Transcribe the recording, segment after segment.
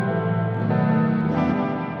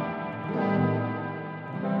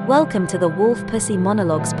Welcome to the Wolf Pussy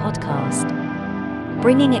Monologues podcast,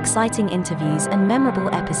 bringing exciting interviews and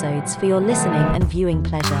memorable episodes for your listening and viewing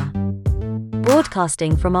pleasure.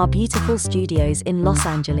 Broadcasting from our beautiful studios in Los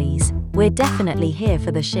Angeles, we're definitely here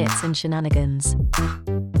for the shits and shenanigans.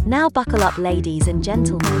 Now buckle up, ladies and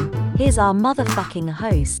gentlemen, here's our motherfucking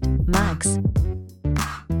host, Mags.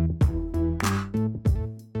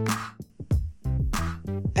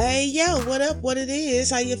 Hey yo, what up, what it is,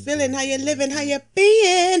 how you feeling, how you living, how you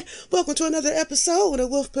being? Welcome to another episode of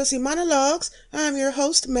Wolf Pussy Monologues. I'm your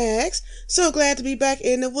host, Max. So glad to be back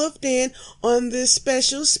in the Wolf Den on this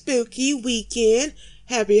special spooky weekend.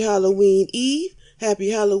 Happy Halloween Eve. Happy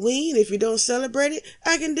Halloween. If you don't celebrate it,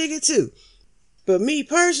 I can dig it too. But me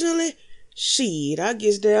personally, shit, I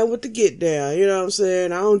gets down with the get down, you know what I'm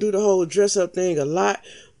saying? I don't do the whole dress up thing a lot,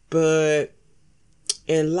 but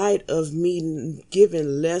in light of me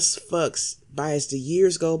giving less fucks as the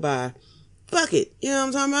years go by, fuck it, you know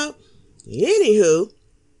what I'm talking about? Anywho,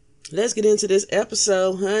 let's get into this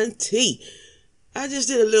episode, hunty. I just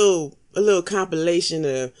did a little compilation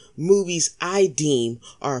of movies I deem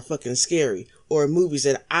are fucking scary, or movies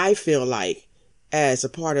that I feel like, as a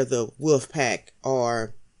part of the wolf pack,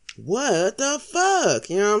 are what the fuck,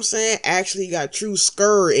 you know what I'm saying? Actually got true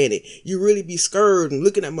scur in it. You really be scared and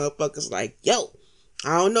looking at motherfuckers like, yo,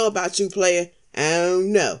 I don't know about you, player. I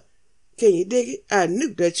don't know. Can you dig it? I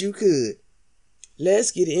knew that you could. Let's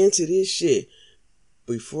get into this shit.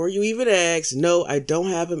 Before you even ask, no, I don't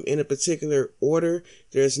have them in a particular order.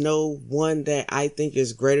 There's no one that I think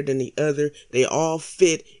is greater than the other. They all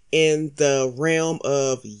fit in the realm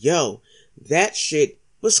of, yo, that shit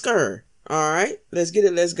was scur. Alright, let's get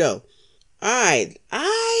it, let's go. Alright,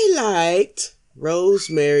 I liked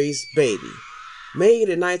Rosemary's Baby. Made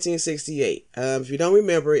in 1968. If you don't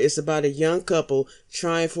remember, it's about a young couple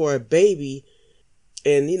trying for a baby.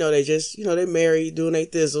 And, they married, doing their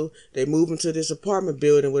thizzle. They move into this apartment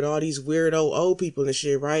building with all these weirdo old people and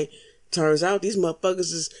shit, right? Turns out these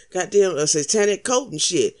motherfuckers is goddamn a satanic cult and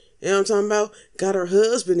shit. You know what I'm talking about? Got her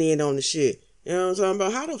husband in on the shit. You know what I'm talking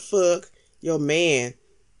about? How the fuck your man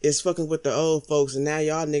is fucking with the old folks and now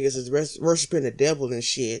y'all niggas is worshiping the devil and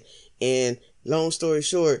shit. And long story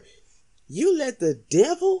short, you let the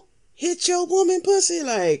devil hit your woman pussy?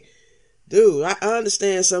 Like, dude, I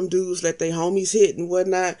understand some dudes let their homies hit and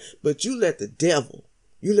whatnot, but you let the devil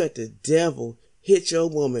hit your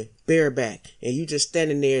woman bareback, and you just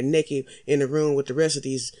standing there naked in the room with the rest of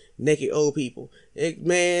these naked old people.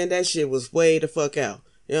 Man, that shit was way the fuck out.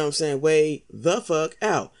 You know what I'm saying? Way the fuck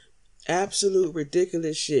out. Absolute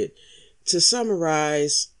ridiculous shit. To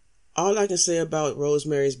summarize, all I can say about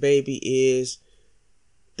Rosemary's Baby is,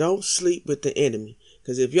 don't sleep with the enemy.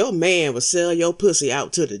 Because if your man would sell your pussy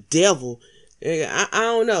out to the devil, I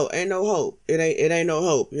don't know. Ain't no hope. It ain't no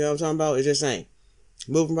hope. You know what I'm talking about? It just ain't.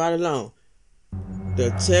 Moving right along. The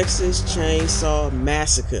Texas Chainsaw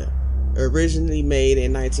Massacre, originally made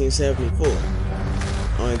in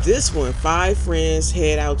 1974. On this one, 5 friends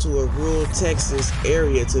head out to a rural Texas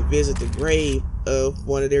area to visit the grave of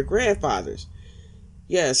one of their grandfathers.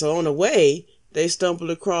 Yeah, so on the way, they stumble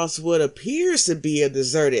across what appears to be a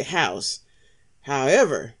deserted house.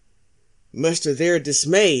 However, much to their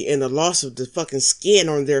dismay and the loss of the fucking skin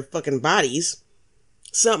on their fucking bodies,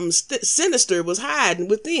 something sinister was hiding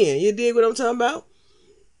within. You dig what I'm talking about?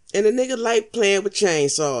 And the nigga like playing with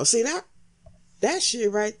chainsaws. See, that shit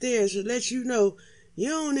right there should let you know you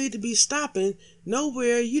don't need to be stopping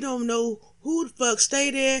nowhere. You don't know who the fuck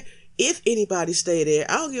stay there, if anybody stay there.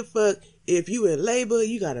 I don't give a fuck. If you in labor,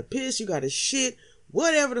 you gotta piss, you gotta shit,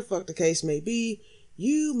 whatever the fuck the case may be,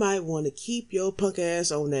 you might want to keep your punk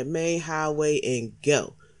ass on that main highway and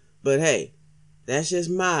go. But hey, that's just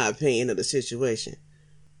my opinion of the situation.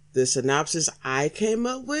 The synopsis I came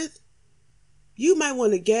up with, you might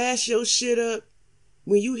want to gas your shit up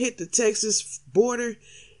when you hit the Texas border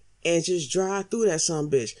and just drive through that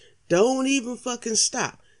sumbitch. Don't even fucking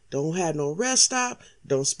stop. Don't have no rest stop.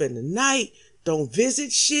 Don't spend the night. Don't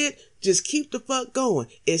visit shit. Just keep the fuck going,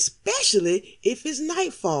 especially if it's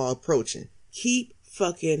nightfall approaching. Keep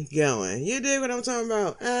fucking going. You dig what I'm talking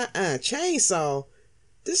about? Chainsaw.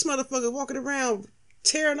 This motherfucker walking around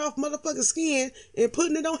tearing off motherfucking skin and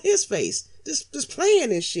putting it on his face. Just playing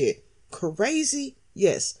this shit. Crazy?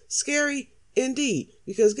 Yes. Scary? Indeed.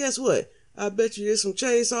 Because guess what? I bet you there's some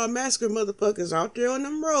Chainsaw Massacre motherfuckers out there on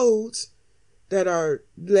them roads that are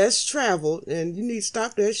less traveled, and you need to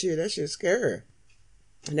stop that shit. That shit's scary.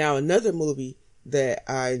 Now, another movie that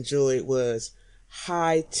I enjoyed was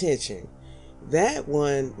High Tension. That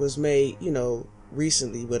one was made,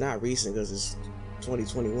 recently, but not recent because it's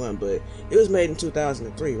 2021, but it was made in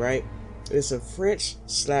 2003, right? It's a French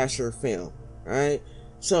slasher film, right?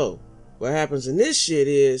 So, what happens in this shit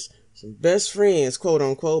is some best friends, quote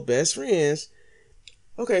unquote, best friends.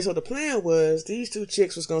 Okay, so the plan was these two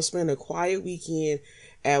chicks was gonna spend a quiet weekend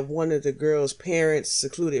at one of the girls' parents'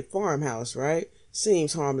 secluded farmhouse, right?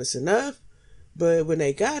 Seems harmless enough, but when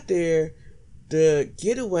they got there, the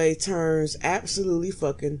getaway turns absolutely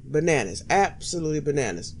fucking bananas. Absolutely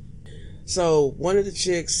bananas. So one of the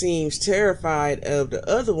chicks seems terrified of the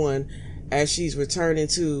other one as she's returning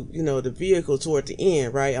to, the vehicle toward the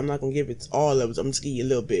end, right? I'm not going to give it all of it. I'm just going to give you a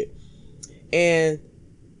little bit. And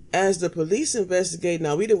as the police investigate,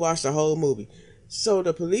 now we didn't watch the whole movie. So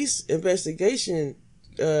the police investigation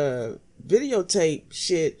videotape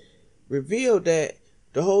shit revealed that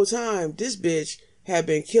the whole time this bitch had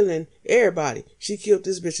been killing everybody. She killed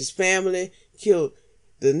this bitch's family, killed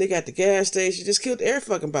the nigga at the gas station, just killed every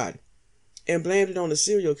fucking body. And blamed it on the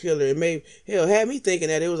serial killer. And had me thinking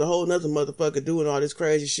that it was a whole nother motherfucker doing all this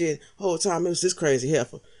crazy shit. Whole time it was this crazy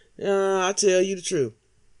heifer. I tell you the truth.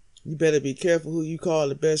 You better be careful who you call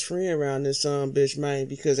the best friend around this bitch, man.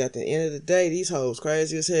 Because at the end of the day, these hoes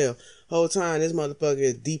crazy as hell. Whole time this motherfucker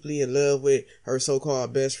is deeply in love with her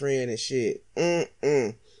so-called best friend and shit.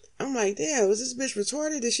 I'm like, damn, was this bitch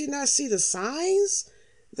retarded? Did she not see the signs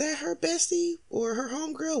that her bestie or her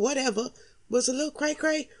homegirl, whatever, was a little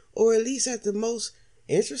cray-cray? Or at least at the most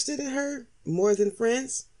interested in her more than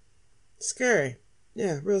friends? Scary.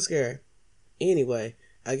 Yeah, real scary. Anyway,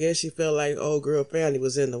 I guess she felt like old girl family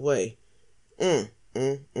was in the way.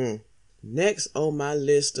 Next on my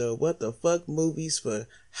list of what the fuck movies for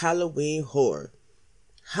Halloween horror.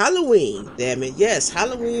 Halloween, damn it. Yes,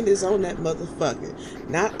 Halloween is on that motherfucker.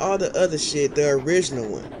 Not all the other shit, the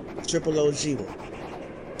original one. Triple OG one.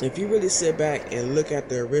 If you really sit back and look at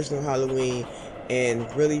the original Halloween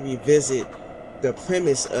and really revisit the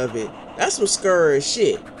premise of it, that's some scary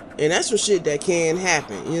shit. And that's some shit that can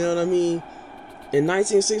happen. You know what I mean? In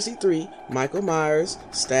 1963, Michael Myers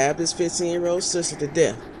stabbed his 15-year-old sister to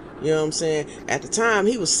death. You know what I'm saying? At the time,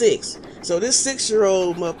 he was 6. So this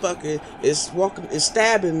 6-year-old motherfucker is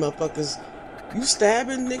stabbing motherfuckers. You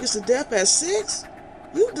stabbing niggas to death at 6?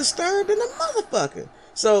 You disturbed in a motherfucker.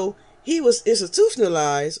 So he was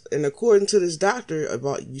institutionalized, and according to this doctor,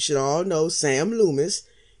 you should all know, Sam Loomis,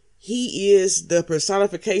 he is the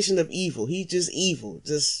personification of evil. He's just evil.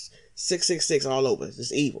 Just 666 all over.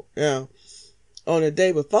 Just evil. You know? On the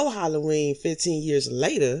day before Halloween, 15 years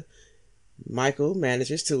later, Michael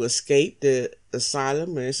manages to escape the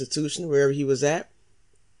asylum or institution, wherever he was at,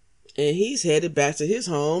 and he's headed back to his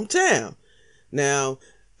hometown. Now,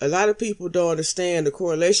 a lot of people don't understand the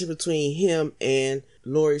correlation between him and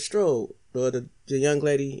Laurie Strode, or the young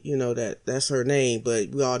lady, that's her name, but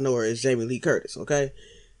we all know her as Jamie Lee Curtis, okay?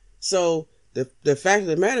 So, the fact of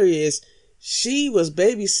the matter is, she was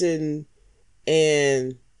babysitting,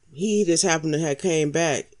 and he just happened to have came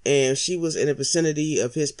back, and she was in the vicinity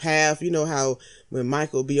of his path. You know how when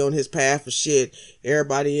Michael be on his path for shit,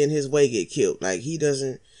 everybody in his way get killed. Like he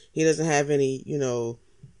doesn't have any,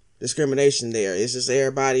 discrimination there. It's just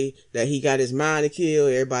everybody that he got his mind to kill,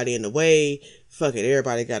 everybody in the way. Fuck it,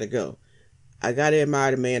 everybody gotta go. I gotta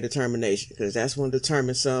admire the man's determination, because that's one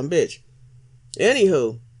determined son bitch.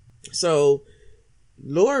 Anywho, so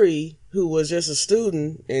Lori, who was just a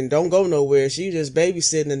student and don't go nowhere, she just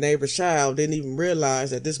babysitting the neighbor's child, didn't even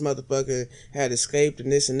realize that this motherfucker had escaped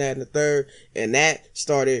and this and that and the third, and that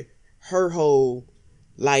started her whole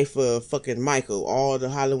life of fucking Michael, all the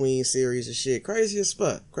Halloween series and shit. Crazy as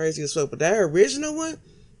fuck. But that original one,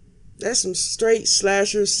 that's some straight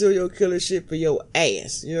slasher serial killer shit for your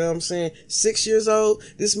ass. You know what I'm saying? 6 years old,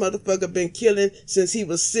 this motherfucker been killing since he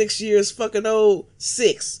was 6 years fucking old.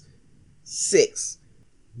 Six.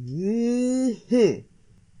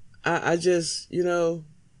 I just,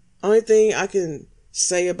 only thing I can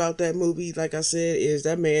say about that movie, like I said, is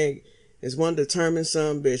that man is one determined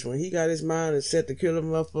son bitch. When he got his mind and set to kill a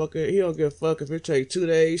motherfucker, he don't give a fuck if it take 2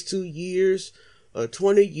 days, 2 years, or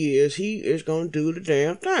 20 years. He is gonna do the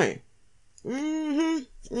damn thing.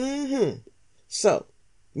 So,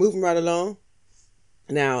 moving right along.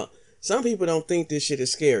 Now, some people don't think this shit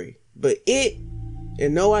is scary, but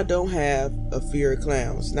and no, I don't have a fear of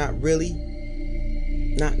clowns. Not really.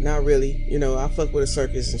 Not really. I fuck with a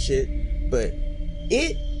circus and shit. But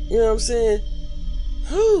you know what I'm saying?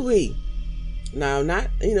 Hoo-wee. Now, not,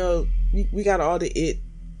 we got all the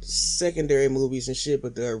secondary movies and shit,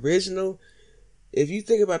 but the original, if you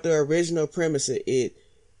think about the original premise of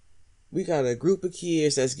we got a group of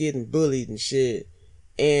kids that's getting bullied and shit,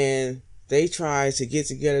 and they try to get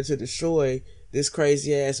together to destroy this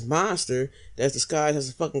crazy ass monster that's disguised as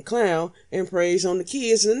a fucking clown and preys on the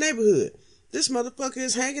kids in the neighborhood. this motherfucker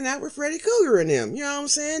is hanging out with Freddy Krueger and them. You know what I'm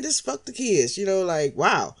saying? Just fuck the kids. You know, like,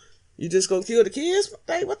 wow. You just gonna kill the kids?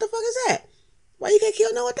 Like, what the fuck is that? Why you can't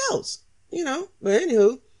kill no adults? You know? But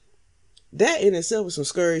anywho, that in itself was some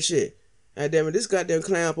scary shit. God damn it, this goddamn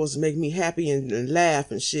clown supposed to make me happy and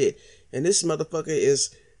laugh and shit. And this motherfucker is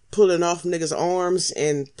pulling off niggas' arms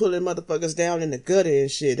and pulling motherfuckers down in the gutter and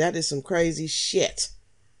shit. That is some crazy shit.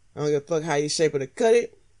 I don't give a fuck how you shape it or cut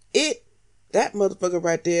it. That motherfucker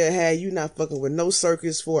right there had you not fucking with no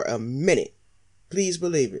circus for a minute. Please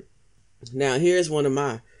believe it. Now, here's one of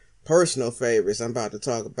my personal favorites I'm about to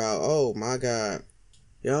talk about. Oh my God.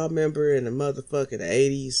 Y'all remember in the motherfucking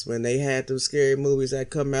 80s when they had those scary movies that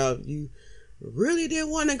come out, you really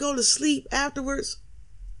didn't want to go to sleep afterwards?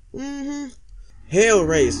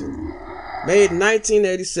 Hellraiser. Made in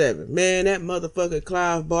 1987. Man, that motherfucker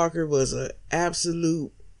Clive Barker was an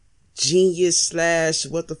absolute genius /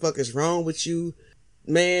 what the fuck is wrong with you,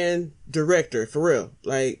 man, director, for real.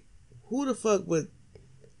 Like, who the fuck would,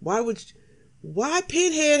 why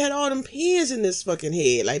Pinhead had all them pins in this fucking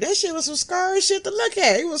head? Like, that shit was some scary shit to look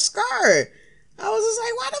at. He was scarred. I was just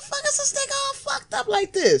like, why the fuck is this nigga all fucked up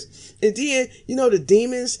like this? And then, you know, the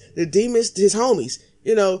demons, his homies,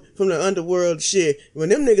 you know, from the underworld shit, when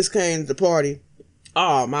them niggas came to the party,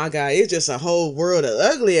 oh my God, it's just a whole world of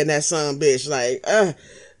ugly in that son bitch. Like,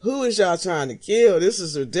 who is y'all trying to kill? This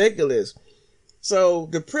is ridiculous. So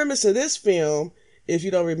the premise of this film, if you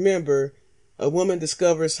don't remember, a woman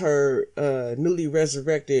discovers her newly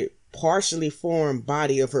resurrected, partially formed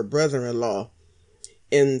body of her brother-in-law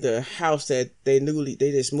in the house that they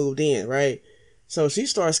just moved in, right? So she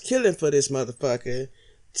starts killing for this motherfucker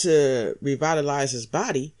to revitalize his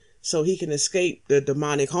body so he can escape the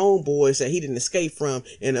demonic homeboys that he didn't escape from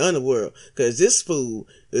in the underworld. Cause this fool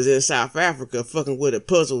is in South Africa fucking with a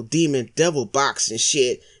puzzle demon devil box and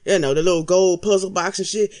shit. You know, the little gold puzzle box and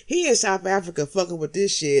shit. He in South Africa fucking with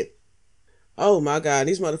this shit. Oh my God,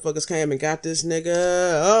 these motherfuckers came and got this nigga.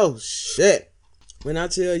 Oh shit. When I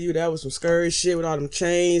tell you that was some scary shit with all them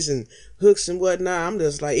chains and hooks and whatnot, I'm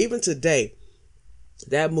just like, even today,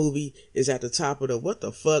 that movie is at the top of the what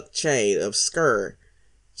the fuck chain of scare.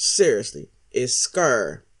 Seriously, it's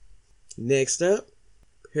scare. Next up,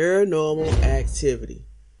 Paranormal Activity.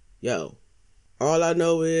 Yo, all I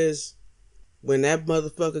know is when that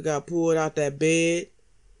motherfucker got pulled out that bed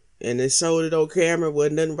and they showed it on camera,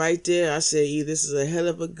 wasn't nothing right there, I said, either this is a hell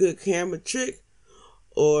of a good camera trick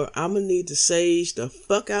or I'm gonna need to sage the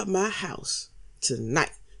fuck out my house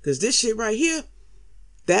tonight. Cause this shit right here,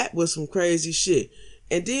 that was some crazy shit.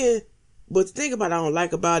 And then, but the thing about I don't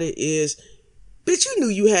like about it is, bitch, you knew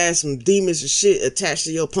you had some demons and shit attached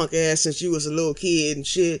to your punk ass since you was a little kid and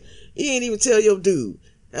shit. You ain't even tell your dude.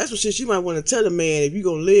 That's some shit you might want to tell a man if you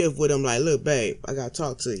gonna live with him. Like, look, babe, I gotta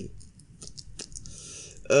talk to you.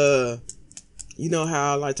 You know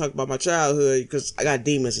how I like talk about my childhood because I got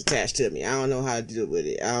demons attached to me. I don't know how to deal with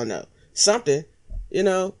it. I don't know. Something, you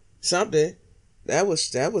know, something. That was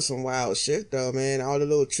some wild shit though, man. All the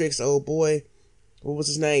little tricks, old boy, what was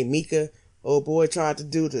his name? Mika. Old boy tried to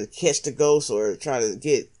do to catch the ghost or try to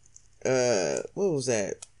get, what was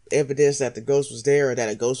that? Evidence that the ghost was there or that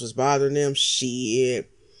a ghost was bothering them. Shit.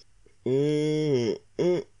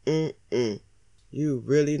 You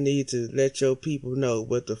really need to let your people know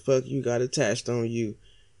what the fuck you got attached on you.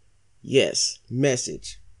 Yes,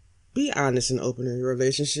 message. Be honest and open in your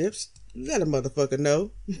relationships. Let a motherfucker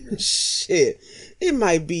know. Shit. It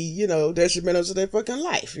might be, you know, detrimental to their fucking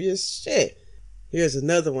life. Yes, shit. Here's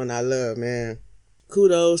another one I love, man.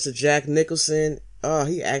 Kudos to Jack Nicholson. Oh,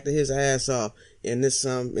 he acted his ass off in this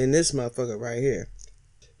motherfucker right here.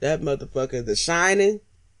 That motherfucker, The Shining,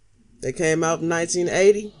 that came out in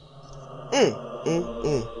 1980.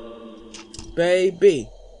 Baby.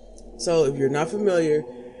 So if you're not familiar,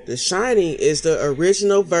 The Shining is the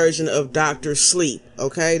original version of Dr. Sleep.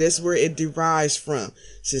 Okay, that's where it derives from.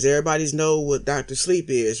 Since everybody's know what Dr. Sleep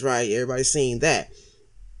is, right? Everybody's seen that.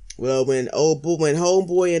 Well, when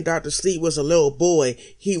Homeboy and Dr. Sleep was a little boy,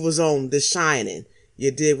 he was on The Shining.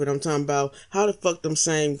 You dig what I'm talking about? How the fuck them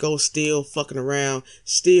same ghosts still fucking around,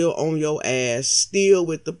 still on your ass, still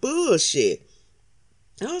with the bullshit?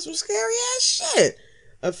 That was some scary ass shit.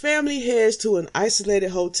 A family heads to an isolated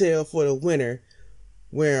hotel for the winter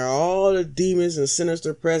where all the demons and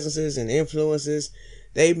sinister presences and influences,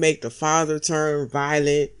 they make the father turn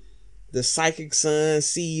violent. The psychic son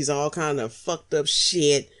sees all kind of fucked up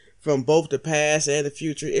shit from both the past and the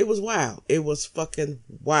future. It was wild. It was fucking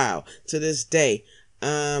wild. To this day,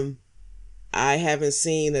 I haven't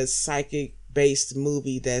seen a psychic based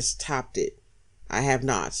movie that's topped it. I have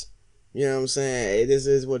not. You know what I'm saying? This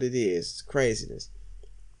is what it is. It's craziness.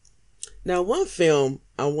 Now, one film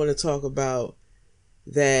I want to talk about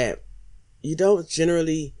that you don't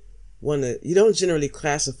generally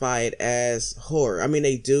classify it as horror. I mean,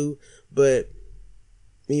 they do, but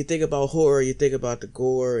when you think about horror, you think about the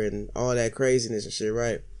gore and all that craziness and shit,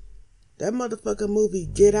 right? That motherfucker movie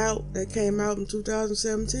Get Out that came out in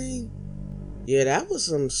 2017. Yeah, that was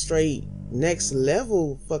some straight next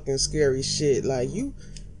level fucking scary shit. Like, you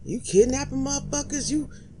kidnapping motherfuckers,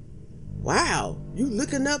 wow, you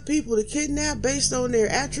looking up people to kidnap based on their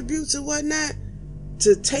attributes and whatnot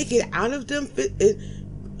to take it out of them.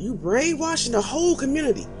 You brainwashing a whole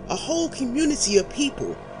community of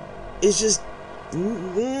people. It's just,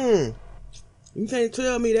 you can't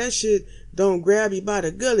tell me that shit don't grab you by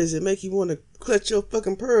the gullies and make you want to clutch your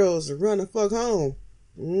fucking pearls and run the fuck home.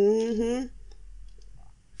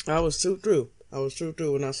 I was true through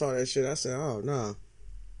when I saw that shit. I said, oh no.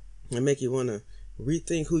 It make you want to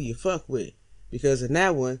rethink who you fuck with. Because in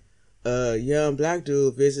that one, a young black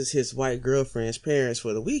dude visits his white girlfriend's parents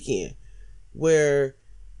for the weekend, where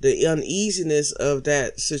the uneasiness of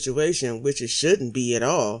that situation, which it shouldn't be at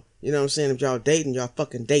all, you know what I'm saying? If y'all dating, y'all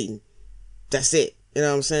fucking dating. That's it. You know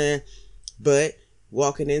what I'm saying? But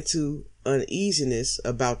walking into uneasiness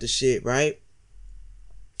about the shit, right?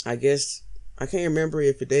 I guess, I can't remember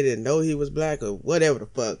if they didn't know he was black or whatever the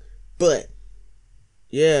fuck. But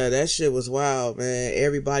yeah, that shit was wild, man.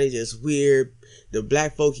 Everybody just weird. The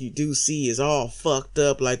black folk you do see is all fucked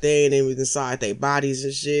up, like they ain't even inside their bodies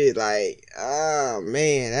and shit. Like, oh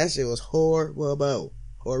man, that shit was horrible.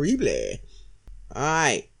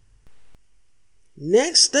 Alright.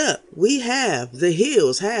 Next up, we have The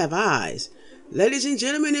Hills Have Eyes. Ladies and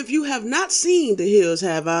gentlemen, if you have not seen The Hills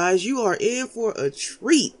Have Eyes, you are in for a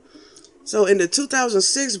treat. So in the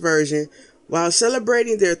 2006 version, while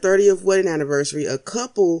celebrating their 30th wedding anniversary, a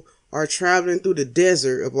couple are traveling through the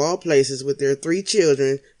desert of all places with their 3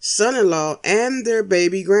 children, son-in-law, and their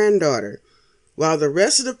baby granddaughter. While the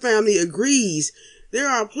rest of the family agrees there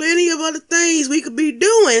are plenty of other things we could be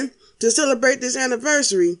doing to celebrate this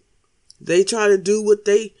anniversary, they try to do what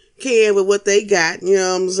they can with what they got, you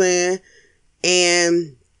know what I'm saying?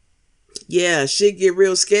 And yeah, shit get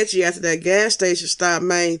real sketchy after that gas station stop,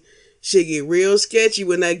 man. Shit get real sketchy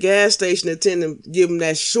when that gas station attendant give them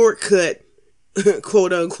that shortcut,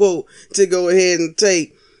 quote unquote, to go ahead and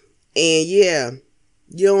take. And yeah,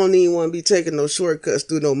 you don't even want to be taking no shortcuts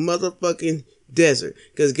through no motherfucking desert.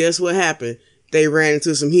 Because guess what happened? They ran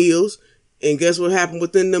into some hills. And guess what happened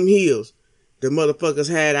within them hills? The motherfuckers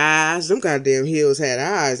had eyes. Them goddamn hills had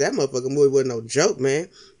eyes. That motherfucking movie wasn't no joke, man.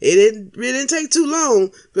 It didn't take too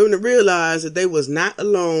long for them to realize that they was not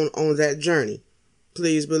alone on that journey.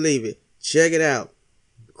 Please believe it. Check it out.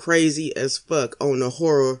 Crazy as fuck on the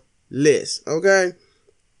horror list. Okay?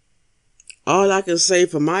 All I can say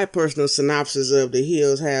for my personal synopsis of The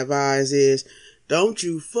Hills Have Eyes is, don't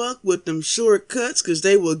you fuck with them shortcuts, cause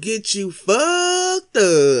they will get you fucked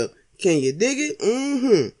up. Can you dig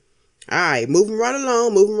it? Alright, moving right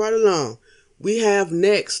along. We have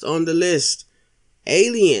next on the list,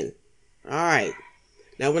 Alien. Alright.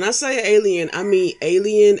 Now when I say Alien, I mean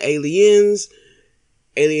Alien, Aliens,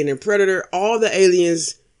 Alien and Predator, all the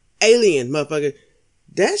aliens, Alien, motherfucker.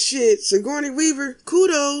 That shit, Sigourney Weaver,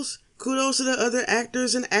 kudos. Kudos to the other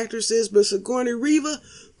actors and actresses, but Sigourney Weaver,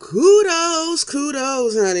 kudos,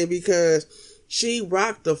 honey, because she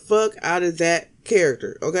rocked the fuck out of that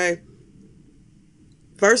character, okay?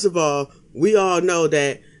 First of all, we all know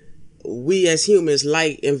that we as humans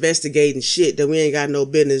like investigating shit that we ain't got no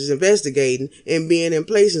business investigating and being in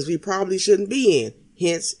places we probably shouldn't be in,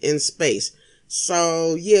 hence in space.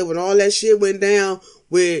 So yeah, when all that shit went down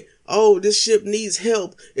with, oh, this ship needs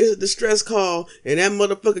help, it's a distress call, and that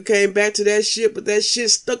motherfucker came back to that ship, but that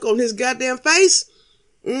shit stuck on his goddamn face.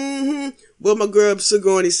 What my girl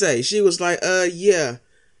Sigourney say? She was like, yeah,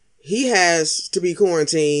 he has to be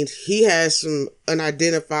quarantined. He has some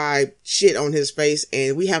unidentified shit on his face,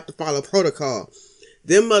 and we have to follow protocol.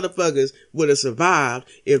 Them motherfuckers would have survived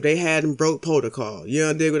if they hadn't broke protocol. You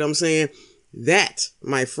know, dig what I'm saying? That,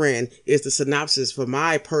 my friend, is the synopsis for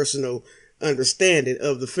my personal understanding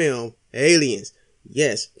of the film Aliens.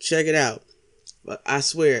 Yes, check it out. But I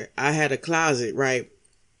swear, I had a closet, right?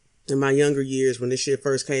 In my younger years when this shit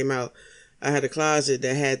first came out, I had a closet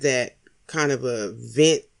that had that kind of a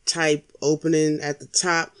vent type opening at the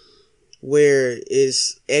top where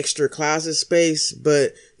it's extra closet space,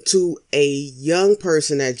 but to a young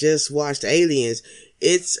person that just watched Aliens,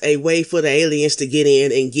 it's a way for the aliens to get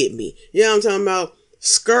in and get me. You know what I'm talking about?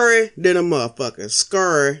 Scurry than a motherfucker.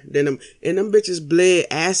 Scurry than them. And them bitches bled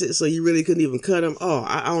acid, so you really couldn't even cut them. Oh,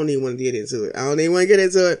 I don't even want to get into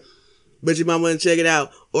it. But you might want to check it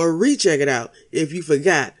out or recheck it out if you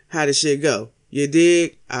forgot how the shit go. You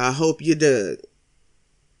dig? I hope you dug.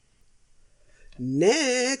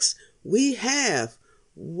 Next, we have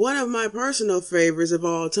one of my personal favorites of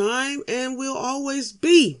all time, and will always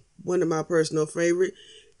be one of my personal favorite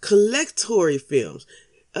collectory films.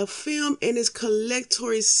 A film in its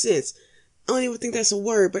collectory sense. I don't even think that's a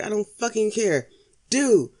word, but I don't fucking care.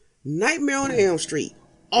 Dude, Nightmare on Elm Street.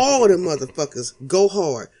 All the motherfuckers go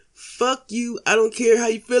hard. Fuck you. I don't care how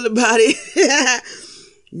you feel about it.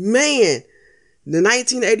 Man, the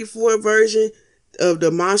 1984 version of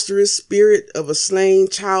the monstrous spirit of a slain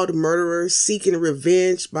child murderer seeking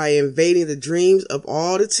revenge by invading the dreams of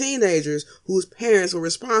all the teenagers whose parents were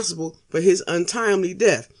responsible for his untimely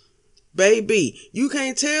death. Baby, you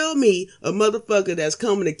can't tell me a motherfucker that's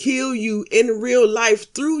coming to kill you in real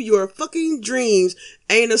life through your fucking dreams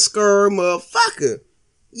ain't a scur motherfucker.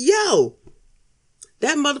 Yo,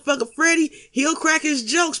 that motherfucker Freddy, he'll crack his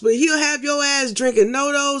jokes, but he'll have your ass drinking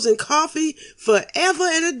No-Dos and coffee forever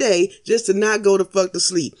and a day just to not go to fuck to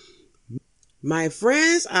sleep. My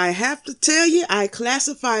friends, I have to tell you, I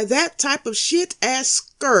classify that type of shit as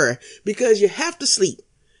scur because you have to sleep.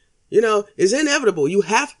 You know, it's inevitable. You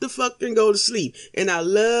have to fucking go to sleep. And I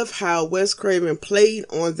love how Wes Craven played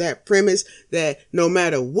on that premise that no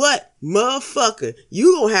matter what, motherfucker,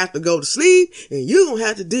 you gonna have to go to sleep and you gonna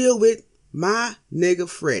have to deal with my nigga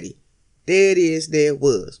Freddy. There it is, there it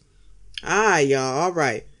was. Alright, y'all,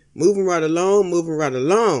 alright. Moving right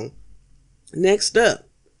along. Next up,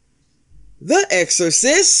 The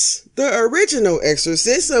Exorcist, the original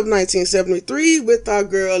Exorcist of 1973 with our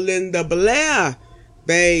girl Linda Blair.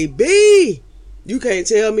 Baby, you can't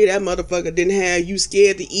tell me that motherfucker didn't have you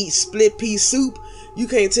scared to eat split pea soup. You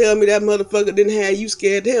can't tell me that motherfucker didn't have you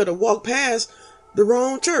scared to hell to walk past the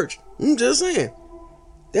wrong church. I'm just saying.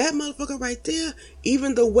 That motherfucker right there,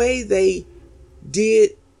 even the way they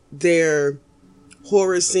did their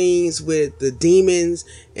horror scenes with the demons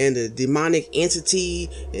and the demonic entity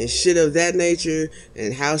and shit of that nature,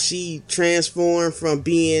 and how she transformed from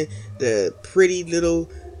being the pretty little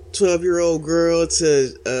 12-year-old girl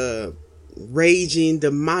to raging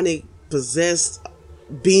demonic possessed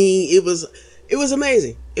being. It was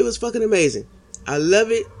amazing. It was fucking amazing. I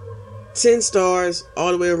love it. 10 stars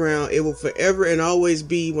all the way around. It will forever and always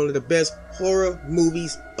be one of the best horror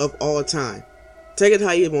movies of all time. Take it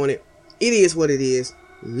how you want it. It is what it is.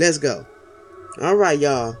 Let's go. All right,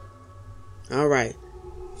 y'all. All right.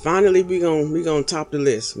 Finally, we gonna top the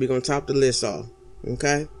list. We gonna top the list off.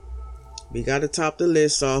 Okay. We gotta top the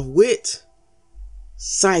list off with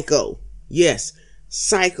Psycho. Yes,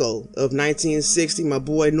 Psycho of 1960. My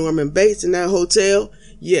boy Norman Bates in that hotel.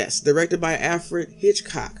 Yes, directed by Alfred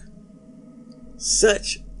Hitchcock.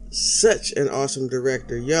 Such an awesome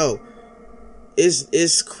director. Yo,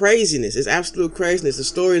 it's craziness. It's absolute craziness. The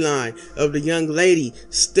storyline of the young lady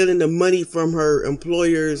stealing the money from her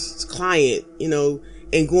employer's client, you know,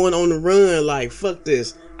 and going on the run like, fuck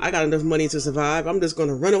this. I got enough money to survive. I'm just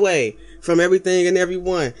gonna run away from everything and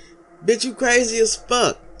everyone. Bitch, you crazy as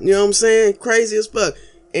fuck. You know what I'm saying? Crazy as fuck.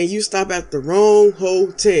 And you stop at the wrong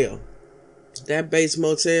hotel. That Bates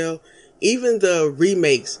Motel. Even the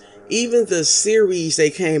remakes. Even the series they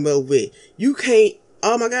came up with. You can't.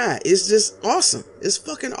 Oh my God. It's just awesome. It's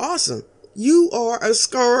fucking awesome. You are a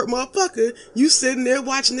scarred motherfucker. You sitting there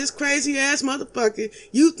watching this crazy ass motherfucker.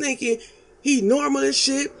 You thinking he normal as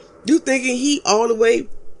shit. You thinking he all the way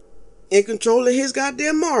in control of his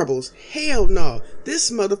goddamn marbles. Hell no. This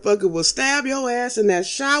motherfucker will stab your ass in that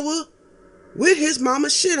shower with his mama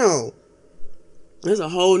shit on. There's a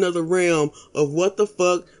whole nother realm of what the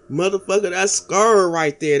fuck, motherfucker. That's scarred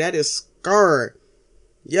right there. That is scarred.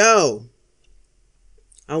 Yo.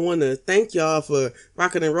 I want to thank y'all for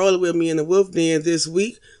rocking and rolling with me in the Wolf Den this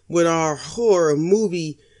week with our horror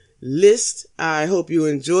movie list. I hope you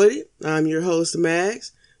enjoyed it. I'm your host,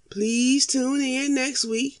 Mags. Please tune in next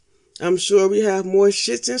week. I'm sure we have more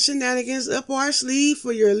shits and shenanigans up our sleeve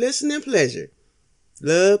for your listening pleasure.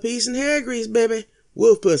 Love, peace, and hair grease, baby.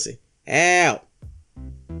 Wolf pussy. Out.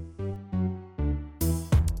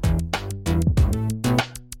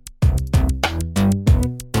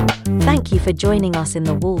 Thank you for joining us in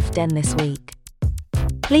the Wolf Den this week.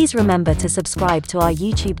 Please remember to subscribe to our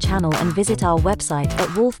YouTube channel and visit our website at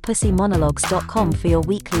wolfpussymonologues.com for your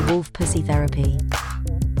weekly wolf pussy therapy.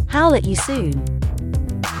 Howl at you soon.